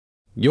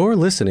You're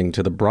listening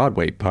to the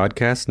Broadway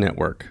Podcast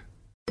Network.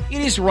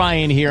 It is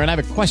Ryan here, and I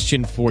have a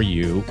question for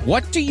you.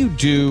 What do you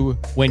do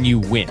when you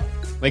win?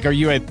 Like, are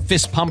you a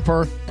fist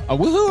pumper, a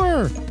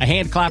woo-hooer, a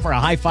hand clapper, a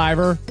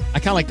high-fiver? I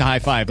kind of like the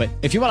high-five, but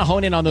if you want to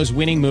hone in on those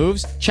winning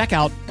moves, check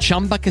out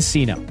Chumba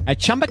Casino. At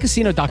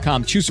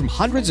ChumbaCasino.com, choose from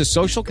hundreds of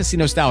social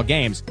casino-style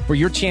games for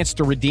your chance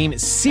to redeem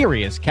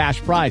serious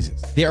cash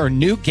prizes. There are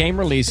new game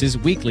releases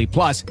weekly,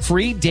 plus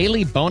free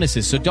daily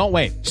bonuses, so don't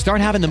wait. Start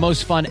having the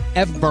most fun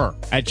ever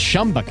at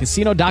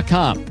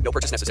ChumbaCasino.com. No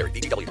purchase necessary.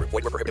 VGW Group.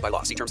 Void where prohibited by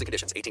law. See terms and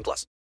conditions.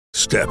 18+.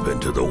 Step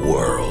into the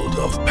world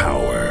of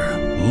power,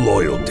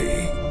 loyalty,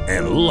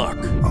 and luck.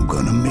 I'm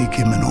gonna make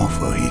him an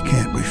offer he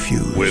can't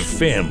refuse. With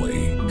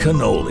family,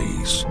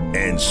 cannolis,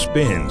 and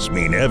spins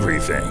mean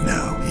everything.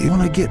 Now, you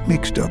wanna get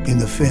mixed up in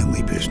the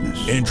family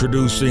business.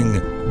 Introducing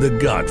The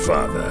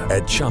Godfather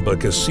at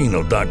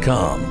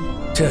ChumbaCasino.com.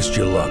 Test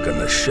your luck in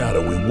the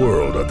shadowy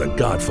world of The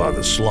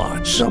Godfather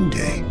slot.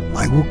 Someday,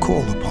 I will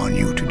call upon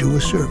you to do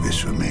a service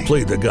for me.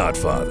 Play The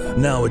Godfather,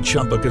 now at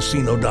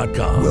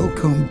ChumbaCasino.com.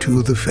 Welcome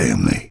to the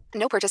family.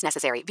 No purchase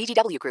necessary.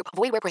 VGW Group.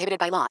 Void where prohibited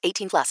by law.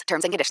 18+.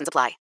 Terms and conditions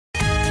apply.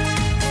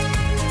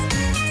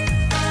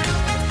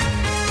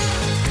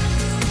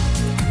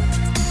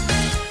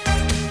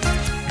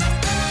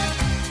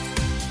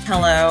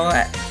 Hello,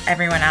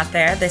 everyone out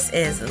there. This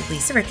is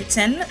Lisa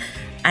Richardson,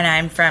 and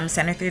I'm from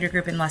Center Theater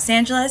Group in Los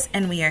Angeles,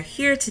 and we are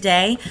here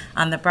today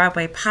on the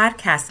Broadway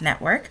Podcast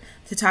Network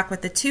to talk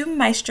with the two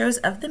maestros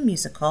of the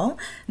musical,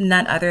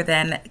 none other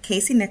than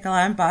Casey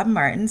Nicholaw and Bob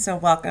Martin. So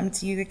welcome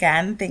to you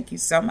again. Thank you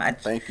so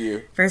much. Thank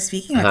you for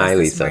speaking with us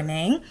this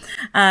morning.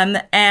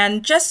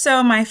 And just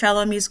so my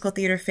fellow musical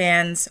theater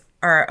fans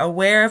are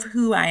aware of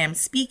who I am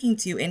speaking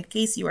to, in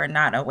case you are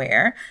not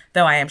aware,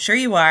 though I am sure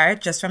you are,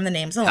 just from the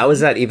names alone. How is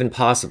that even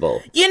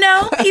possible? You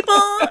know, people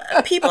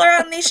are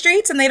out in these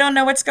streets and they don't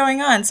know what's going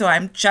on. So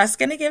I'm just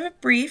going to give a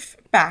brief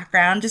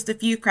background, just a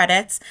few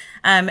credits.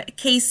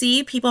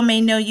 Casey, people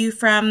may know you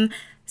from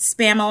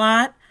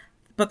Spamalot,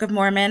 Book of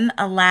Mormon,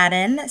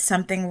 Aladdin,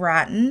 Something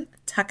Rotten,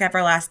 Tuck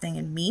Everlasting,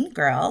 and Mean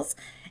Girls.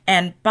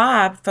 And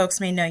Bob, folks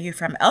may know you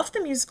from Elf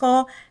the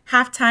Musical,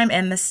 Halftime,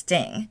 and The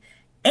Sting.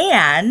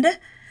 And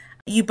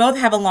you both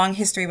have a long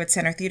history with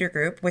Center Theater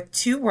Group, with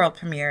two world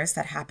premieres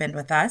that happened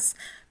with us,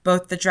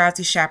 both The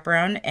Drowsy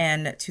Chaperone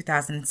in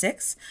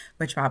 2006,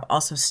 which Bob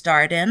also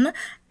starred in,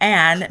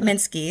 and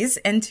Minsky's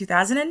in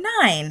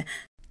 2009.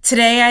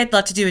 Today, I'd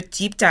love to do a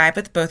deep dive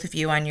with both of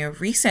you on your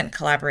recent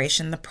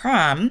collaboration, The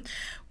Prom,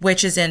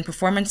 which is in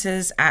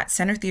performances at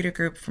Center Theater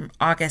Group from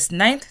August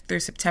 9th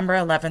through September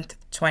 11th,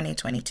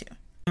 2022.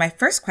 My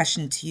first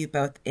question to you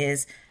both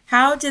is,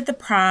 how did The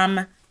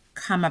Prom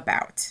come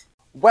about?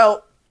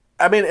 Well,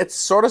 I mean, it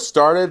sort of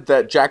started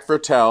that Jack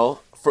Vertel,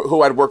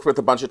 who I'd worked with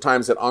a bunch of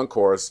times at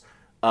Encores,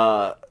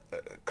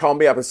 called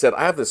me up and said,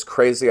 I have this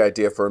crazy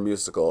idea for a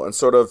musical, and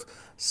sort of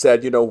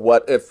said,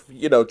 what if,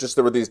 just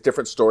there were these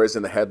different stories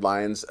in the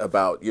headlines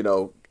about,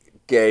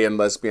 gay and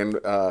lesbian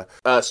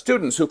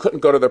students who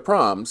couldn't go to their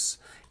proms.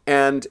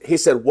 And he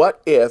said,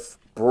 what if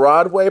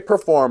Broadway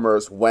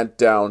performers went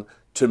down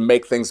to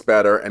make things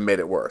better and made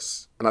it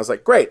worse? And I was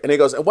like, great. And he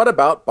goes, and what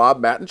about Bob,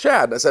 Matt, and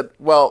Chad? And I said,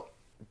 well,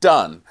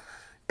 done.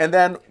 And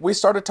then we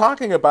started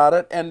talking about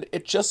it, and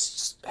it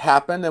just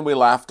happened, and we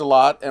laughed a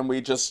lot, and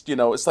we just,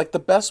 it's like the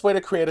best way to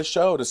create a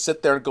show, to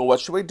sit there and go, what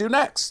should we do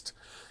next?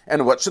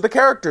 And what should the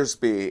characters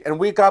be? And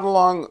we got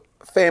along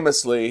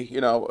famously,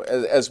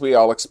 as we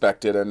all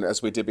expected, and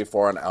as we did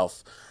before on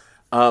Elf.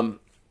 And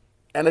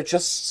it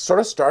just sort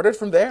of started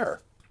from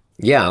there.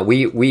 Yeah,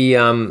 we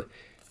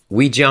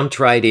jumped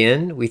right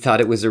in. We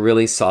thought it was a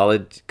really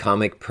solid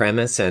comic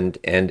premise and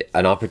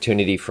an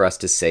opportunity for us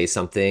to say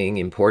something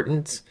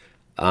important.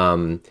 We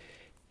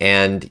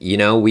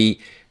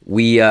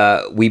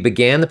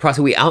began the process.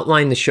 We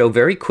outlined the show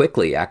very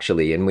quickly,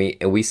 actually, and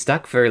we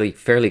stuck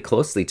fairly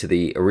closely to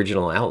the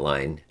original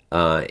outline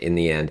in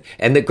the end.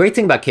 And the great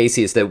thing about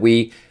Casey is that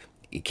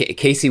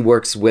Casey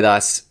works with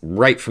us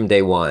right from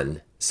day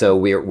one. So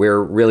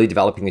we're really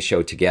developing the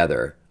show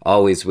together,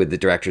 always with the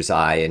director's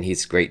eye, and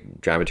he's a great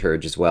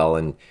dramaturge as well.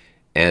 And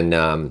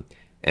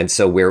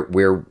so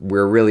we're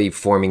really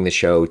forming the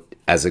show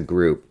as a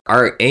group.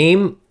 Our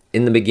aim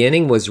in the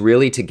beginning was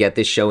really to get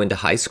this show into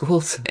high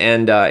schools,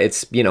 and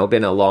it's been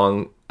a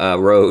long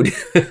road,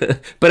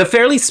 but a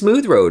fairly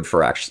smooth road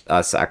for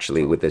us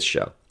actually with this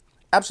show.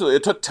 Absolutely.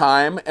 It took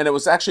time, and it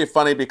was actually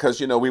funny because,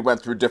 we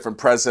went through different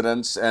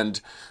presidents and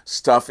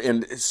stuff,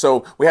 and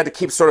so we had to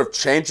keep sort of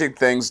changing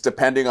things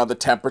depending on the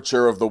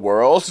temperature of the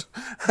world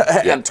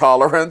and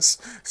tolerance.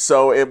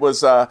 So it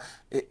was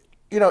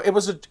it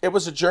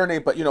was a journey,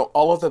 but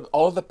all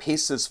of the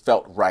pieces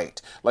felt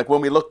right. Like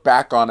when we look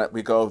back on it,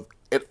 we go,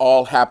 it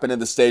all happened in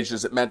the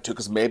stages it meant to,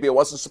 because maybe it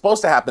wasn't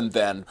supposed to happen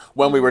then,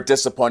 when we were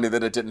disappointed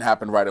that it didn't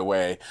happen right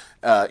away.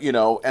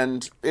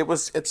 And it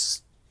was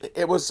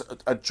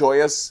a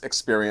joyous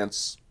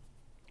experience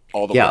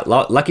all the way. Yeah,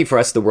 lucky for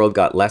us, the world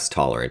got less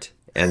tolerant,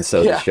 and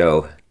so the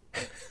show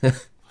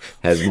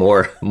has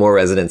more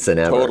residents than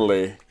ever.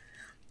 Totally.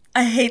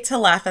 I hate to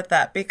laugh at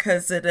that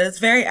because it is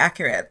very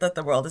accurate that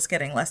the world is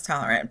getting less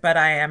tolerant, but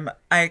I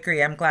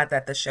agree. I'm glad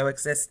that the show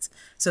exists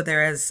so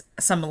there is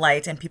some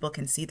light and people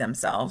can see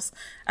themselves.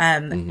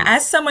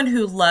 As someone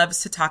who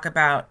loves to talk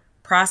about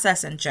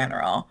process in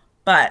general,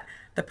 but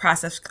the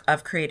process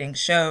of creating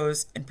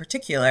shows in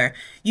particular,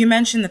 you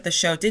mentioned that the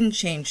show didn't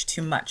change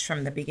too much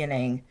from the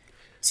beginning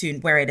to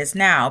where it is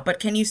now, but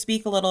can you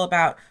speak a little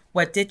about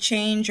what did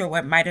change or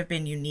what might have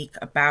been unique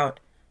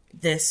about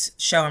this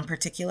show in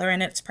particular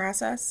in its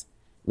process?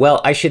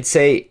 Well, I should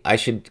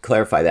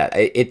clarify that.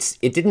 It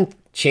didn't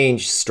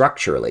change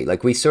structurally.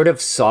 Like, we sort of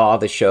saw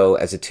the show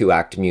as a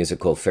 2-act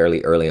musical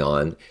fairly early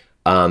on.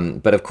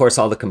 But of course,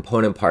 all the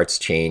component parts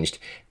changed.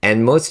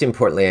 And most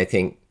importantly, I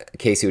think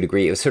Casey would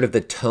agree, it was sort of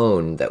the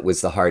tone that was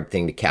the hard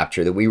thing to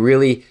capture, that we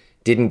really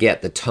didn't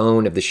get the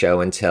tone of the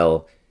show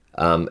until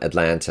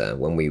Atlanta,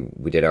 when we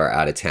did our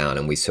Out of Town,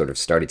 and we sort of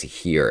started to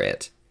hear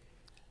it.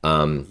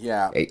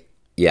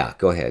 Yeah,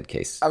 go ahead,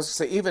 Case. I was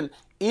going to say,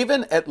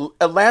 even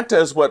Atlanta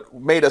is what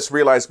made us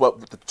realize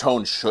what the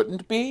tone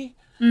shouldn't be,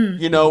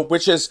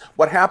 which is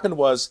what happened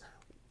was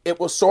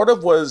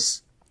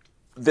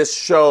this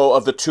show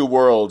of the two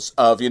worlds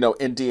of,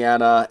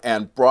 Indiana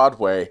and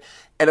Broadway.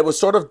 And it was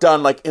sort of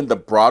done like in the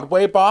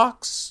Broadway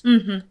box.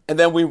 And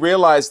then we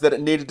realized that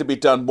it needed to be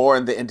done more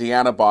in the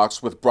Indiana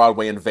box with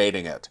Broadway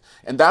invading it.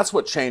 And that's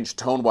what changed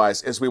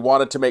tone-wise, is we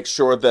wanted to make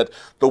sure that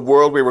the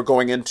world we were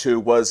going into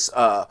was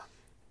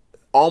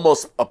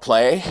almost a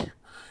play,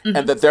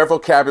 and that their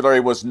vocabulary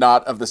was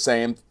not of the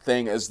same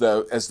thing as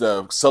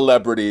the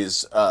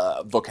celebrities'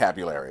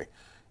 vocabulary,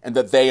 and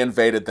that they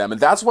invaded them. And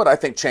that's what I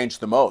think changed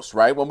the most,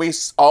 right? When we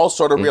all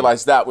sort of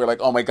realized that, we were like,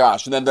 oh my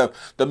gosh. And then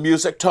the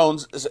music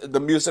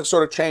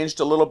sort of changed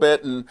a little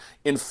bit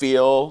in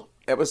feel.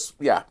 It was,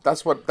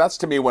 that's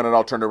to me when it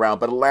all turned around.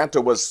 But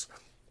Atlanta was,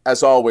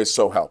 as always,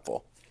 so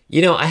helpful.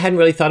 I hadn't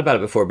really thought about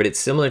it before, but it's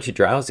similar to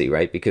Drowsy,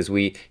 right? Because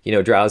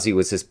Drowsy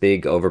was this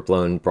big,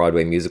 overblown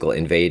Broadway musical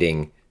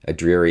invading a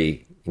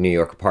dreary New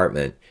York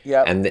apartment.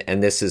 Yeah.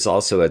 And this is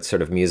also a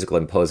sort of musical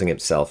imposing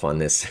itself on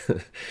this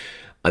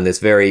on this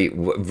very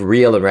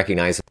real and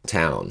recognizable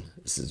town.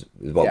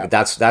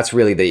 That's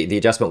really the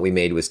adjustment we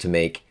made, was to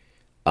make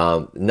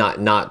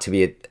not to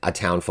be a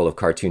town full of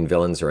cartoon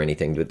villains or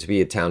anything, but to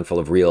be a town full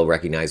of real,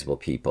 recognizable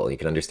people. You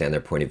can understand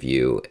their point of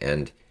view,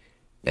 and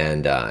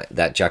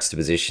that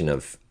juxtaposition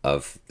of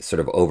sort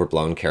of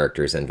overblown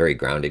characters and very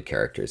grounded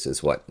characters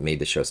is what made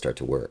the show start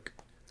to work.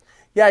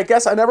 Yeah, I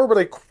guess I never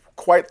really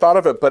quite thought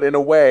of it, but in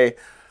a way,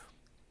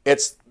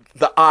 it's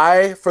the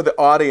eye for the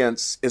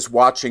audience is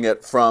watching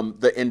it from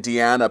the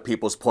Indiana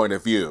people's point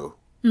of view.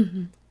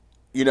 And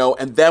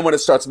then when it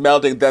starts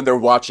melding, then they're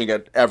watching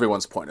it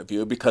everyone's point of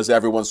view, because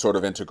everyone's sort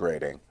of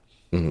integrating.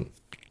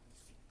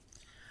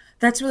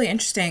 That's really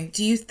interesting.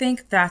 Do you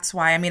think that's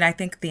why, I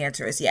think the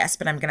answer is yes,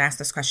 but I'm going to ask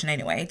this question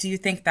anyway. Do you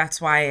think that's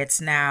why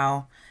it's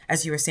now,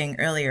 as you were saying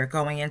earlier,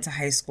 going into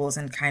high schools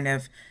and kind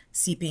of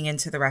seeping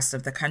into the rest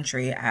of the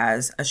country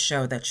as a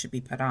show that should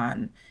be put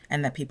on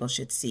and that people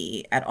should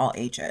see at all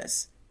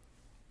ages?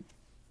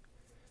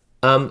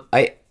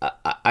 I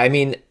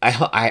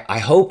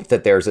hope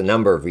that there's a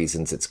number of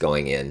reasons it's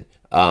going in.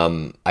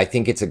 I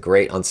think it's a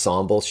great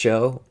ensemble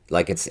show.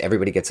 Like,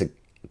 everybody gets a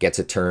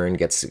turn,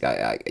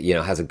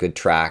 has a good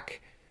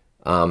track.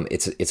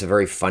 It's a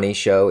very funny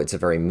show. It's a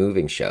very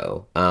moving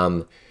show.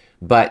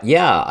 But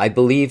yeah, I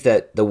believe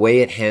that the way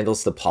it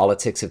handles the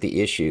politics of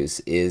the issues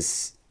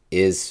is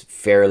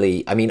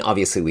fairly,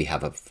 obviously we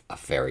have a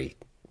very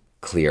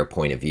clear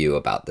point of view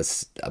about the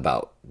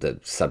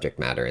subject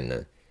matter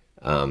and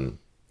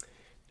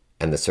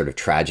the sort of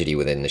tragedy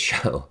within the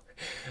show.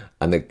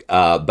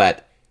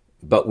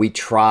 But we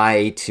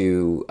try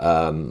to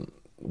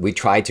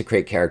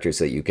create characters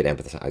that you could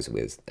empathize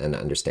with and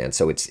understand.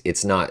 So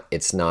it's not.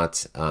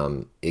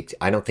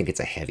 I don't think it's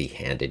a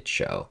heavy-handed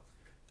show.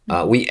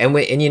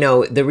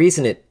 The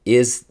reason it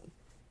is,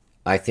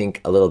 I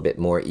think, a little bit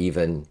more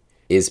even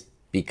is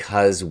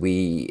because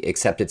we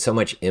accepted so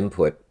much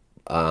input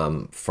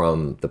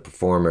from the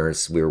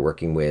performers we were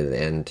working with,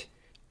 and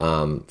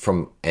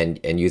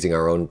using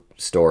our own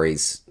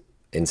stories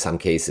in some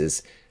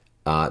cases,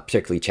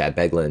 particularly Chad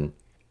Beglin,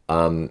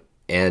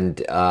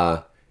 and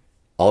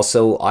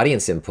also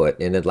audience input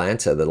in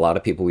Atlanta. That a lot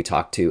of people we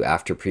talked to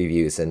after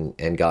previews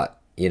and got,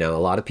 a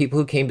lot of people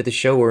who came to the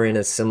show were in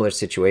a similar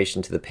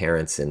situation to the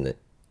parents in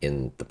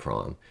the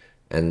prom,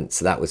 and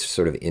so that was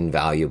sort of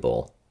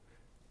invaluable.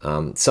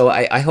 So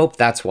I hope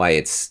that's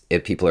why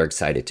people are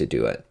excited to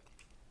do it.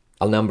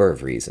 A number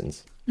of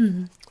reasons.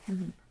 Mm-hmm.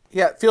 Mm-hmm.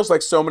 Yeah, it feels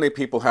like so many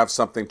people have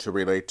something to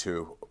relate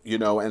to,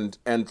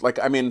 and like,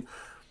 I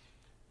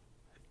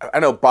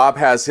know Bob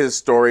has his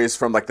stories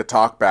from like the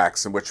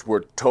talkbacks, in which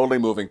were totally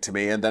moving to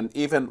me. And then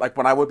even like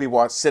when I would be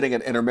sitting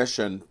at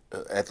intermission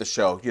at the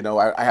show,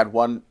 I had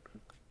one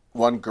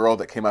girl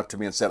that came up to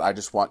me and said, "I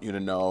just want you to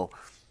know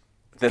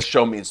this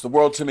show means the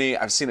world to me.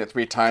 I've seen it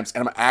 3 times,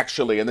 and I'm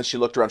actually," and then she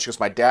looked around, she goes,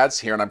 "My dad's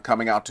here and I'm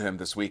coming out to him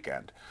this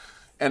weekend."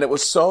 And it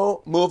was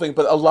so moving.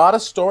 But a lot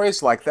of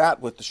stories like that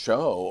with the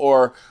show,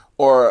 or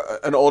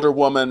an older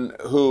woman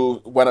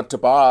who went up to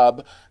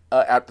Bob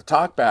at the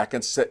talkback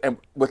and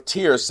with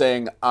tears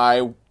saying,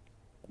 "I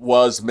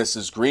was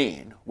Mrs.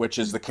 Green," which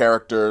is the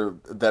character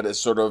that is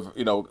sort of,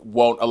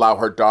 won't allow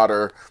her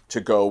daughter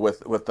to go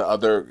with the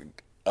other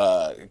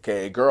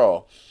gay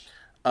girl.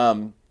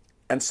 And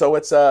so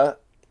it's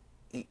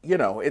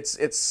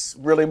it's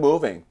really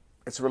moving.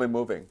 It's really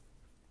moving.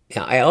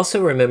 Yeah, I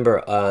also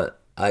remember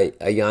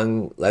a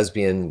young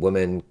lesbian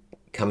woman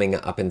coming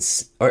up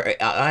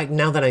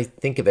now that I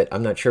think of it,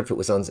 I'm not sure if it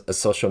was on a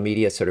social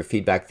media sort of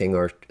feedback thing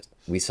or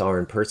we saw her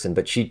in person,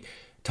 but she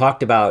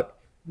talked about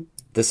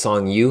the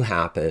song "You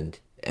Happened"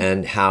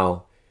 and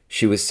how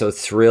she was so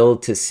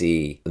thrilled to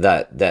see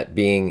that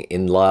being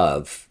in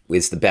love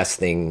is the best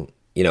thing,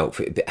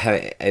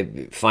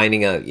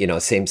 finding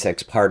a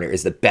same-sex partner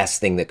is the best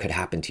thing that could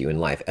happen to you in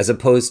life, as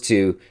opposed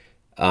to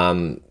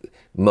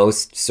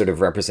most sort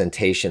of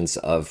representations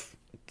of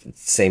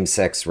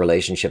same-sex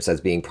relationships as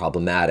being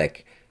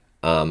problematic.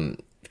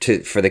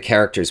 For the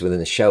characters within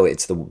the show,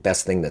 it's the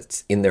best thing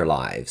that's in their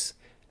lives,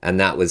 and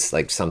that was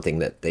like something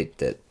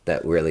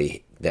that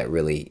really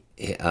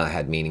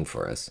had meaning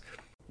for us.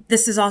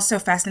 This is also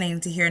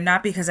fascinating to hear,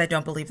 not because I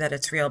don't believe that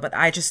it's real, but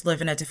I just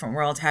live in a different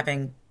world,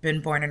 having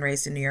been born and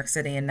raised in New York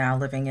City and now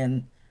living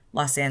in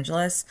Los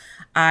Angeles.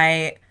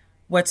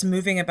 What's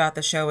moving about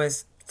the show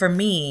is, for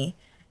me,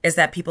 is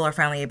that people are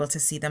finally able to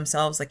see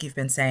themselves, like you've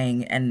been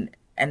saying,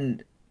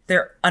 and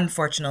they're,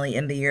 unfortunately,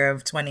 in the year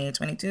of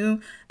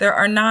 2022, there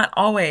are not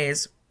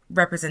always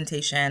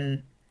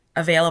representation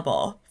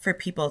available for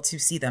people to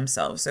see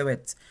themselves. So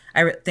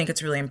I think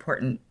it's really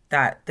important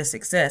that this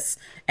exists.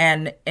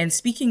 And in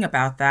speaking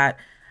about that,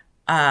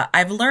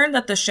 I've learned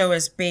that the show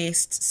is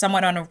based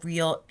somewhat on a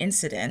real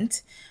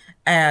incident.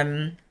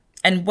 And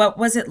what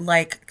was it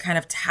like kind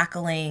of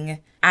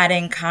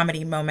adding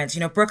comedy moments?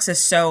 Brooks is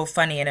so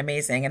funny and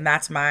amazing, and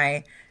that's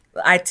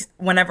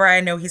whenever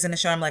I know he's in the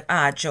show, I'm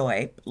like,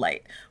 joy,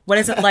 light. What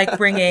is it like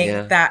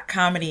bringing that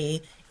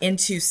comedy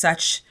into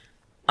such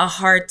a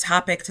hard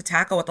topic to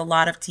tackle, with a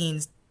lot of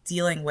teens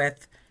dealing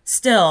with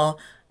still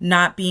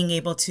not being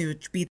able to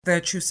be their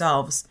true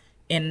selves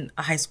in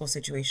a high school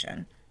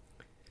situation?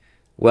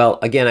 Well,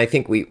 again, I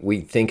think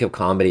we think of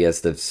comedy as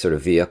the sort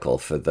of vehicle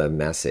for the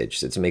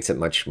message. It makes it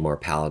much more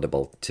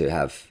palatable to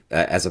have,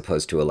 as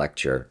opposed to a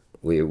lecture.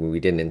 We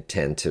didn't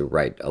intend to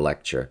write a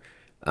lecture.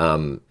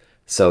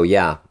 So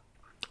yeah,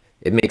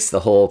 it makes the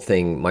whole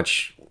thing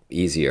much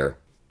easier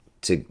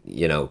to,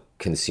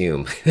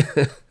 consume.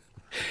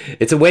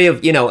 It's a way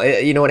of, you know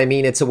what I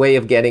mean? It's a way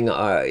of getting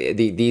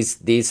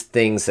these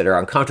things that are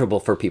uncomfortable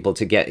for people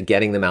to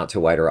getting them out to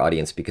a wider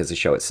audience, because the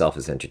show itself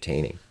is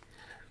entertaining.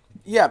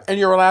 Yeah, and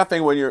you're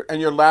laughing when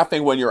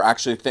you're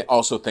actually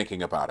also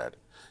thinking about it,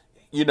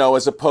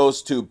 as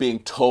opposed to being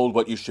told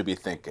what you should be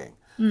thinking.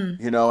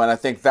 And I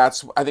think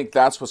that's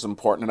what's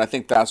important, and I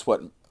think that's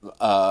what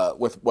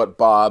with what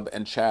Bob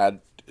and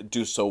Chad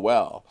do so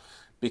well,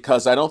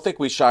 because I don't think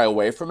we shy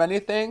away from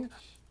anything.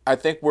 I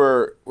think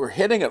we're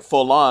hitting it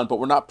full on, but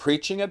we're not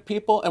preaching at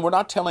people, and we're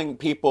not telling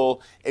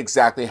people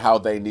exactly how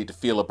they need to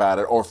feel about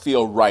it, or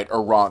feel right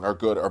or wrong or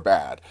good or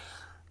bad.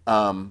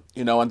 And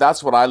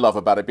that's what I love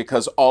about it,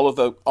 because all of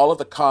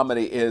the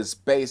comedy is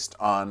based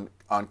on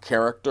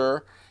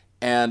character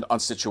and on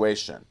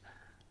situation.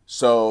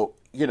 So,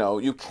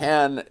 you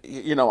can,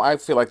 I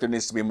feel like there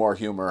needs to be more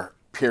humor,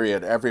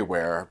 period,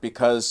 everywhere,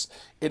 because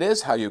it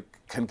is how you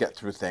can get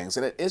through things,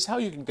 and it is how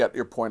you can get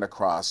your point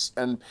across,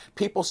 and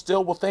people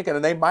still will think it,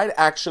 and it might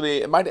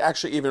actually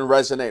even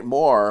resonate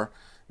more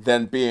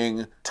than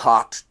being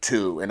talked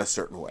to in a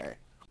certain way.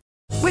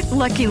 With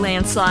Lucky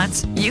Land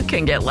Slots, you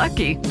can get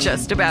lucky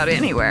just about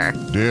anywhere.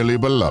 Dearly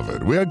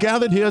beloved, we are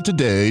gathered here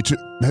today to...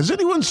 Has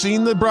anyone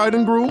seen the bride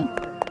and groom?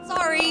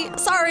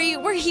 Sorry,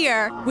 we're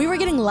here. We were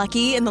getting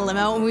lucky in the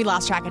limo and we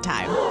lost track of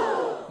time.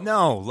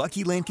 No,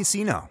 Lucky Land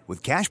Casino,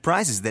 with cash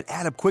prizes that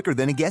add up quicker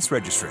than a guest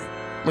registry.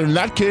 In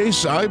that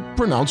case, I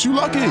pronounce you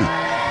lucky.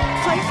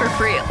 Play for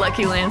free at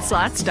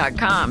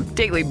LuckyLandSlots.com.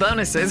 Daily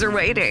bonuses are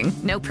waiting.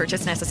 No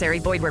purchase necessary.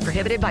 Void where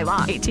prohibited by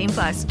law.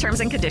 18+. Terms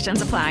and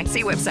conditions apply.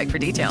 See website for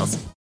details.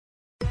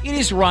 It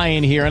is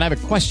Ryan here, and I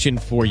have a question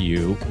for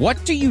you.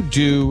 What do you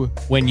do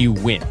when you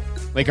win?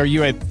 Like, are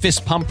you a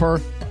fist pumper,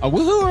 a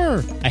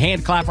woohooer, a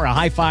hand clapper, a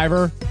high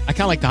fiver? I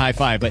kind of like the high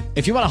five, but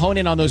if you want to hone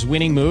in on those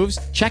winning moves,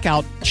 check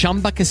out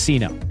Chumba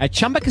Casino. At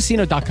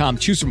ChumbaCasino.com,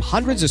 choose from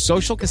hundreds of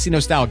social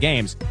casino-style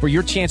games for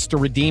your chance to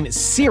redeem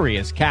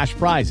serious cash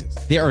prizes.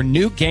 There are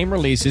new game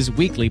releases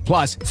weekly,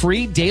 plus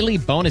free daily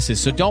bonuses.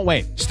 So don't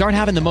wait. Start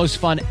having the most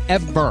fun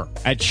ever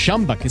at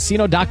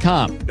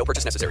ChumbaCasino.com. No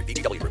purchase necessary.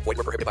 VGW. Void where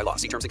prohibited by law.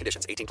 See terms and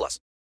conditions. 18+.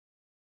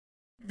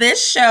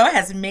 This show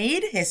has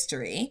made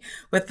history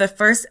with the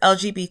first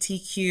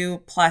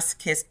LGBTQ plus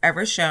kiss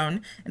ever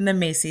shown in the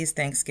Macy's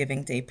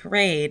Thanksgiving Day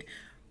Parade.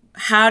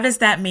 How does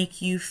that make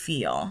you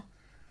feel?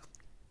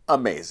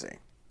 Amazing.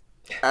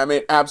 I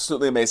mean,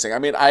 absolutely amazing. I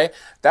mean,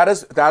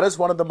 that is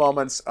one of the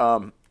moments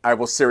I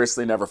will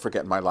seriously never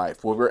forget in my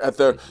life. We were at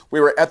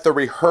the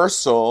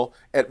rehearsal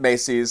at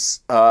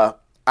Macy's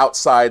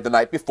outside the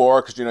night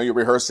before, because you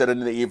rehearse it in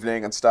the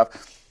evening and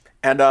stuff,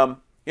 and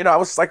I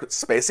was like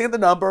spacing the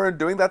number and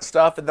doing that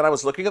stuff, and then I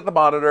was looking at the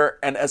monitor,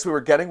 and as we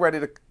were getting ready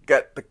to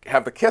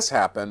have the kiss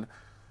happen,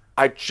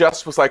 I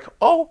just was like,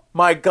 oh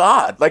my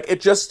God. Like it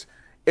just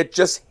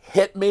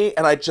hit me,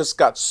 and I just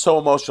got so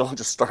emotional and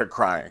just started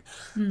crying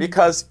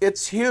because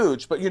it's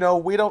huge. But,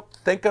 we don't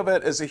think of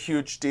it as a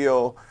huge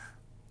deal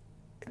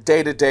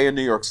day to day in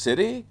New York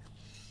City.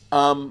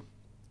 And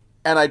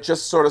I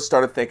just sort of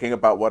started thinking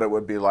about what it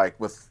would be like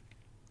with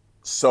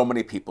so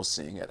many people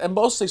seeing it. And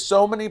mostly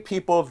so many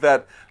people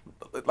that,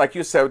 like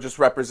you said, just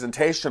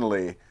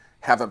representationally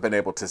haven't been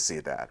able to see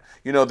that.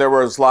 There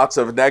was lots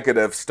of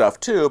negative stuff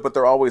too, but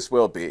there always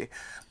will be.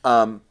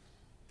 But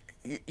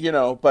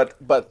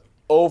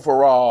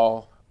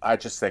overall, I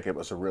just think it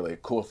was a really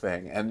cool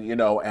thing. And,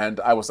 and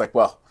I was like,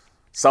 well,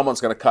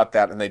 someone's going to cut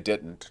that, and they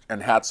didn't.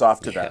 And hats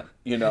off to them.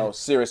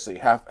 Seriously,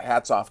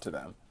 hats off to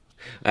them.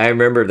 I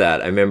remember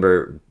that. I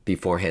remember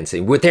beforehand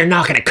saying, well, they're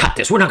not going to cut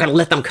this. We're not going to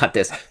let them cut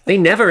this. They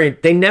never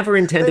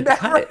intended to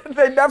cut it.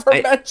 They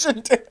never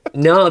mentioned it.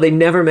 No, they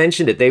never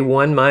mentioned it. They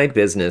won my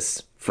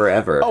business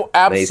forever. Oh,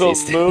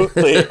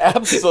 absolutely.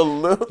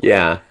 Absolutely.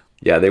 Yeah,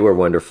 they were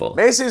wonderful.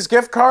 Macy's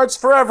gift cards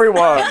for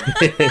everyone.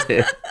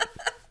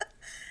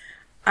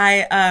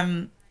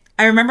 I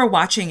remember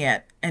watching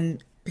it,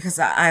 and because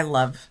I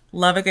love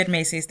a good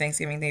Macy's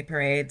Thanksgiving Day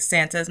Parade.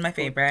 Santa is my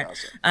favorite.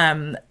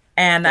 And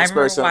I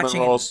remember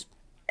watching it.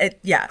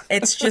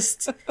 It's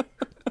just,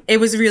 it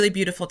was really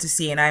beautiful to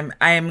see, and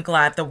I am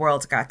glad the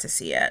world got to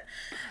see it.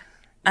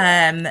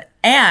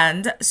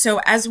 And so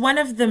as one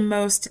of the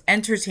most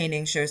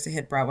entertaining shows to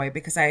hit Broadway,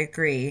 because I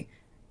agree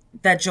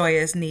that joy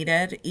is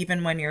needed,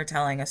 even when you're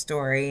telling a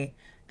story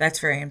that's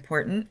very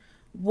important.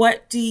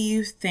 What do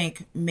you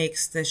think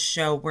makes this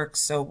show work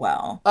so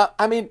well?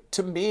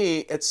 To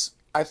me,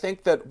 I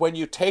think that when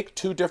you take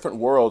two different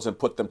worlds and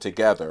put them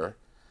together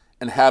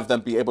and have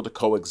them be able to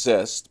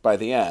coexist by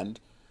the end,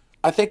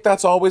 I think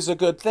that's always a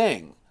good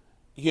thing,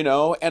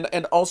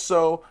 and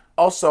also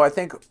I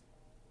think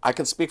I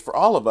can speak for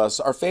all of us.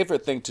 Our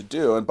favorite thing to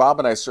do, and Bob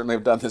and I certainly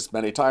have done this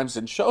many times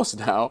in shows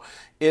now,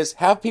 is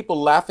have people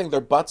laughing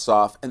their butts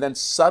off and then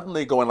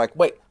suddenly going like,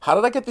 wait, how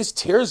did I get these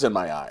tears in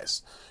my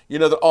eyes?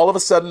 That all of a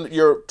sudden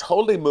you're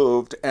totally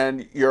moved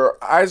and your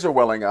eyes are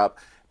welling up,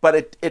 but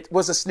it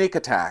was a sneak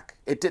attack.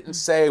 It didn't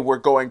say we're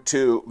going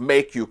to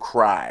make you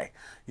cry,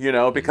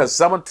 because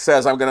someone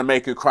says I'm going to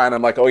make you cry, and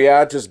I'm like, oh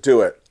yeah, just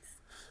do it.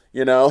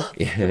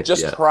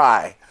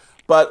 Cry.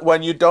 But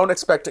when you don't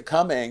expect it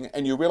coming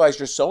and you realize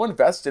you're so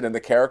invested in the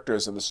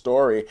characters and the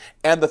story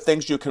and the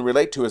things you can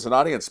relate to as an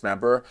audience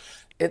member,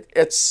 then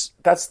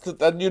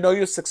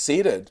you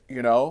succeeded,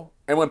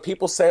 And when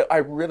people say, I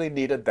really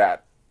needed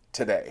that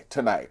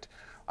tonight.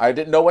 I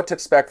didn't know what to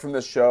expect from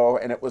this show,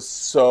 and it was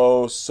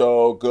so,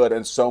 so good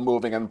and so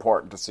moving and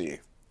important to see.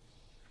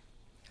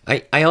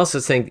 I also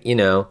think,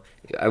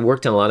 I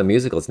worked on a lot of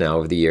musicals now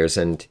over the years,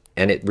 and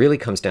it really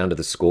comes down to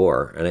the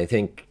score. And I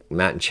think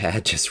Matt and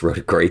Chad just wrote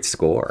a great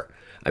score.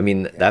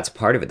 That's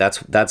part of it.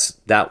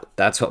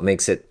 That's what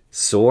makes it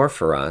soar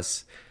for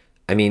us.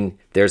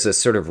 There's a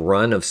sort of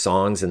run of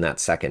songs in that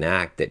second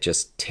act that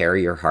just tear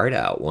your heart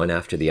out one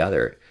after the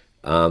other.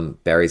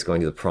 Barry's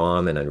Going to the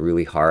Prom and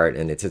Unruly Heart,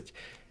 and I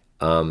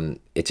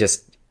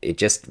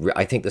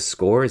think the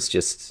score is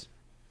just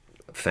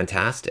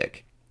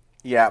fantastic.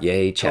 Yeah.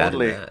 Yay, Chad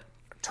totally, and Matt.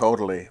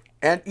 Totally.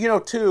 And,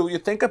 too, you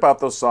think about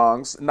those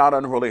songs, not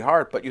Unruly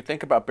Heart, but you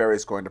think about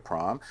Barry's Going to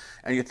Prom,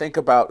 and you think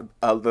about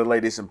The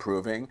Ladies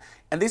Improving.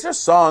 And these are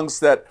songs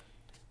that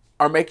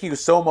are making you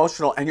so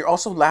emotional, and you're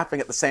also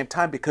laughing at the same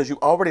time because you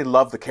already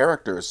love the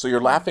characters. So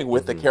you're laughing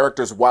with the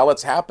characters while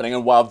it's happening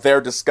and while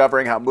they're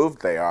discovering how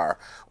moved they are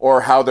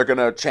or how they're going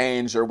to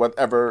change or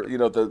whatever,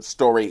 the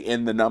story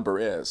in the number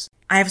is.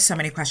 I have so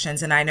many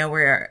questions, and I know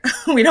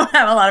we don't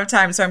have a lot of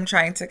time, so I'm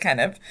trying to kind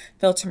of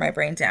filter my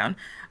brain down.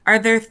 Are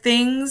there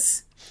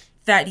things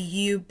that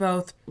you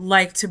both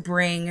like to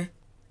bring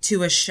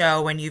to a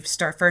show when you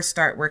first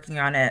start working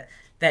on it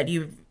that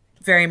you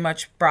very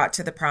much brought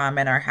to the prom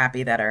and are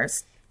happy that are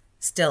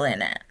still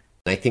in it?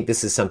 I think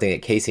this is something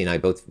that Casey and I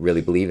both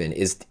really believe in,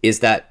 is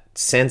that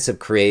sense of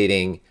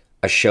creating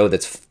a show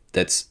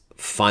that's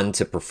fun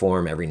to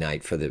perform every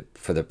night for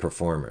the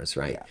performers,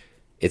 right? Yeah.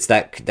 It's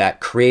that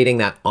creating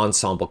that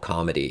ensemble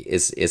comedy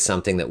is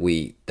something that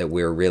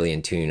we're really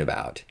in tune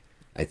about,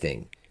 I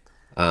think.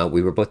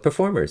 We were both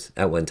performers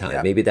at one time.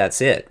 Yeah. Maybe that's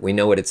it. We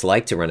know what it's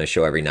like to run a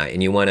show every night,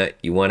 and you want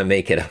to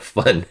make it a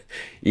fun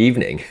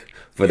evening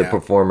for the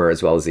performer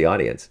as well as the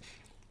audience.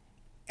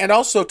 And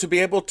also to be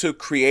able to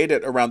create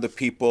it around the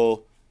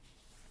people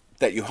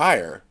that you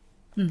hire.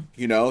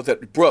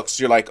 That Brooks,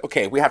 you're like,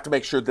 okay, we have to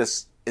make sure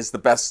this is the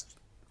best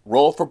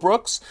role for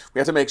Brooks. We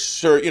have to make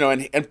sure,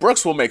 and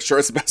Brooks will make sure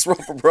it's the best role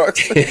for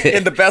Brooks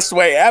in the best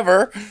way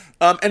ever.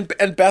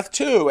 And Beth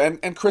too,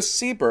 and Chris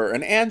Sieber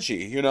and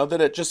Angie,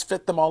 that it just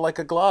fit them all like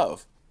a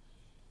glove.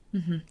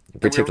 Mm-hmm.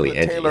 Particularly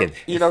Angie.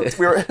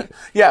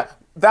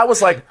 That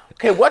was like,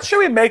 okay, what should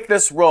we make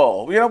this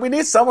role? We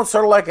need someone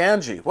sort of like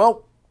Angie.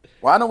 Well,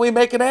 Why don't we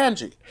make it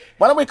Angie?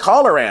 Why don't we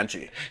call her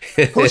Angie?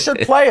 Who should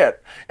play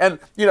it? And,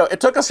 it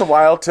took us a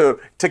while to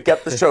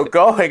get the show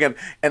going.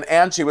 And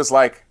Angie was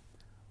like,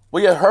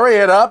 will you hurry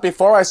it up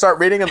before I start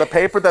reading in the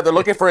paper that they're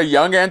looking for a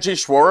young Angie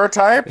Schworer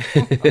type?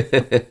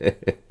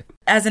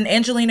 As an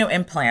Angelino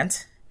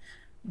implant,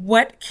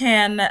 what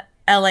can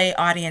LA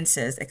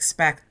audiences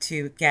expect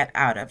to get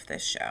out of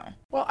this show?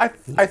 Well, I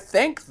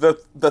think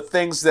the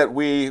things that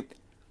we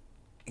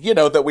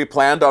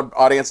planned on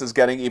audiences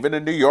getting, even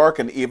in New York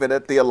and even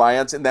at the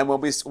Alliance, and then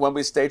when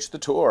we staged the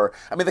tour.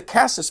 I mean, the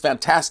cast is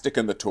fantastic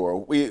in the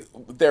tour.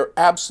 They're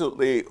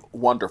absolutely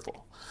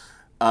wonderful,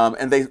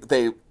 and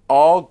they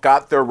all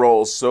got their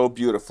roles so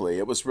beautifully.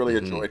 It was really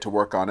a joy to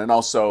work on, and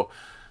also,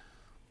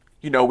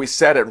 we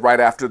said it right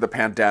after the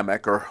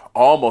pandemic, or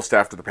almost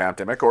after the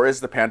pandemic, or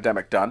is the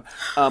pandemic done?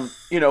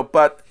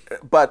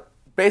 But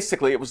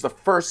basically, it was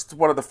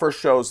one of the first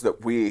shows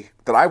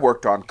that I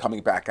worked on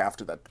coming back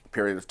after that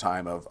period of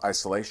time of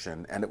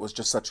isolation, and it was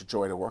just such a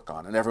joy to work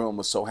on, and everyone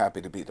was so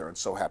happy to be there and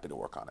so happy to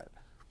work on it.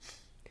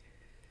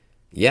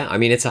 Yeah, I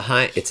mean, it's a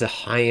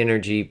high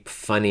energy,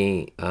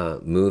 funny,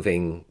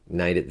 moving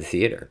night at the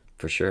theater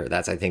for sure.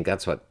 I think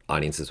that's what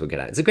audiences will get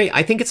at.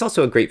 I think it's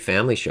also a great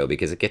family show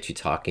because it gets you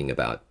talking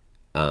about,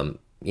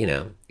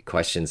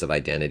 questions of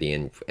identity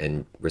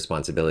and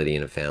responsibility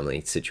in a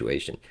family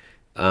situation.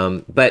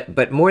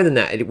 But more than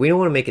that, we don't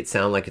want to make it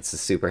sound like it's a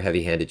super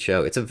heavy-handed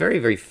show. It's a very,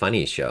 very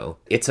funny show.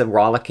 It's a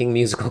rollicking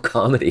musical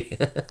comedy.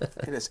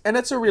 It is. And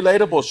it's a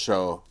relatable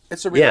show.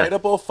 It's a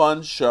relatable,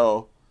 fun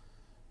show.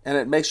 And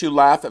it makes you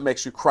laugh. It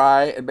makes you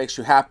cry. It makes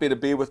you happy to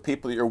be with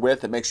people that you're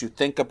with. It makes you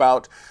think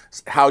about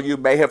how you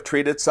may have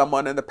treated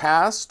someone in the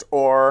past,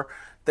 or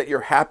that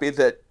you're happy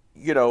that,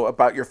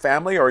 about your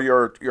family or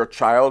your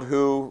child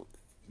who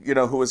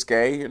is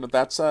gay.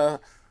 That's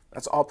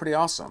all pretty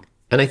awesome.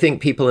 And I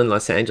think people in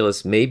Los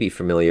Angeles may be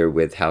familiar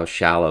with how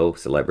shallow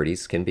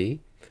celebrities can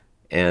be.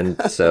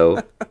 And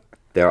so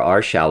there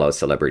are shallow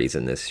celebrities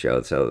in this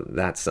show. So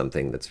that's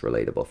something that's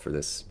relatable for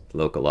this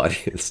local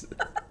audience.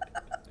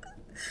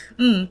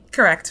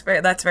 Correct.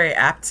 That's very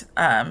apt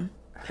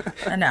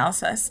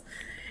analysis.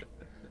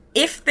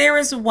 If there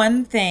was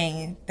one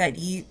thing that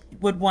you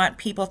would want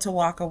people to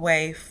walk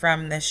away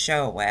from this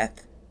show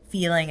with,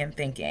 feeling and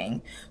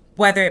thinking,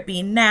 whether it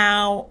be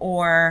now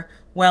or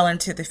well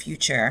into the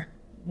future,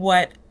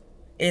 what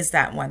is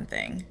that one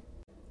thing?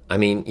 I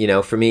mean,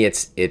 for me,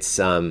 it's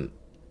I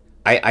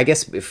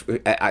guess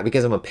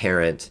because I'm a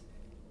parent,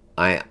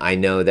 I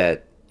know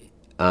that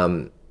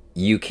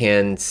you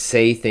can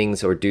say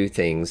things or do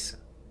things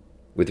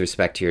with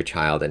respect to your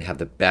child and have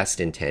the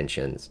best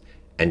intentions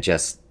and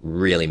just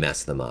really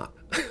mess them up.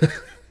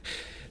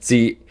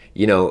 See,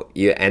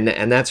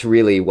 and that's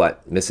really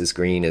what Mrs.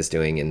 Green is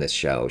doing in this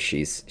show.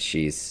 She's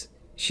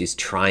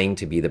trying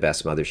to be the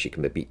best mother she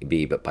can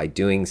be, but by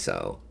doing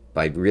so,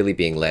 by really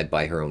being led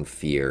by her own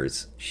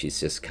fears, she's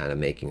just kind of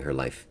making her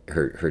life,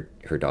 her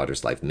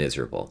daughter's life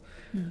miserable.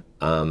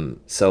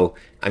 So,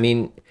 I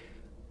mean,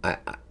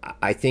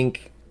 I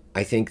think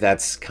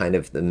that's kind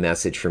of the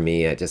message for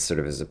me. I just sort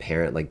of, as a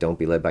parent, like, don't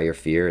be led by your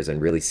fears and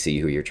really see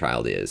who your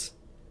child is.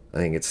 I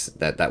think it's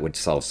that would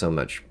solve so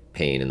much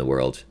pain in the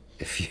world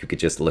if you could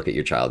just look at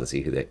your child and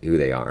see who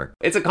they are.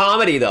 It's a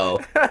comedy, though.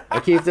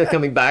 I keep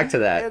coming back to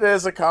that. It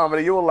is a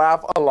comedy. You will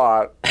laugh a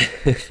lot.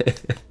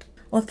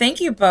 Well, thank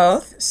you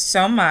both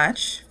so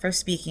much for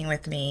speaking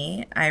with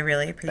me. I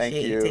really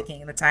appreciate you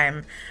taking the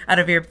time out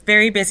of your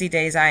very busy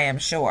days, I am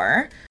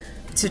sure,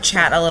 to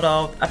chat a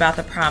little about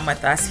the prom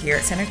with us here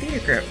at Center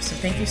Theater Group. So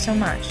thank you so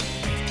much.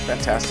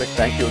 Fantastic.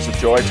 Thank you. It was a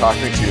joy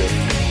talking to you.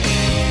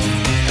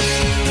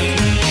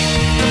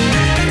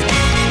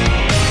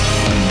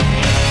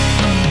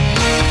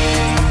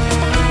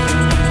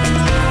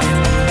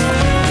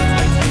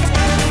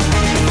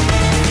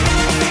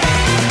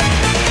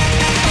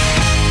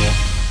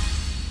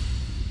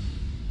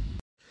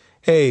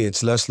 Hey,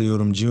 it's Leslie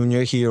Odom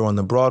Jr. here on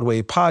the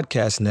Broadway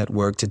Podcast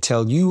Network to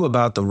tell you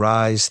about the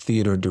Rise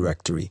Theater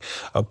Directory,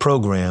 a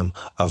program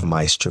of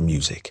Maestro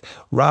Music.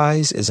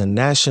 Rise is a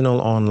national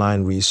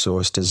online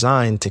resource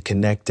designed to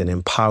connect and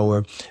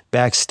empower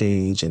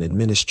backstage and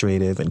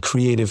administrative and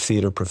creative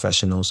theater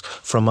professionals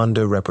from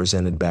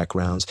underrepresented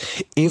backgrounds.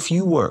 If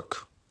you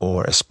work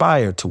or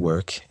aspire to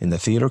work in the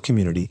theater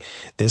community,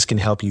 this can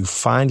help you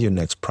find your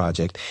next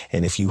project.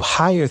 And if you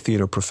hire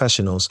theater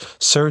professionals,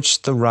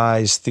 search the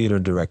Rise Theater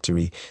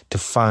Directory to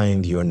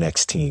find your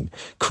next team.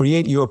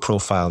 Create your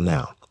profile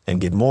now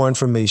and get more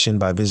information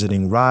by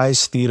visiting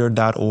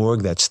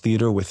risetheater.org. That's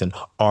theater with an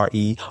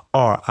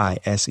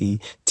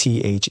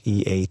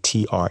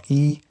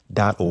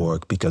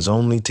RERISETHEATRE.org, because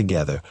only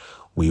together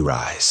we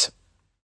rise.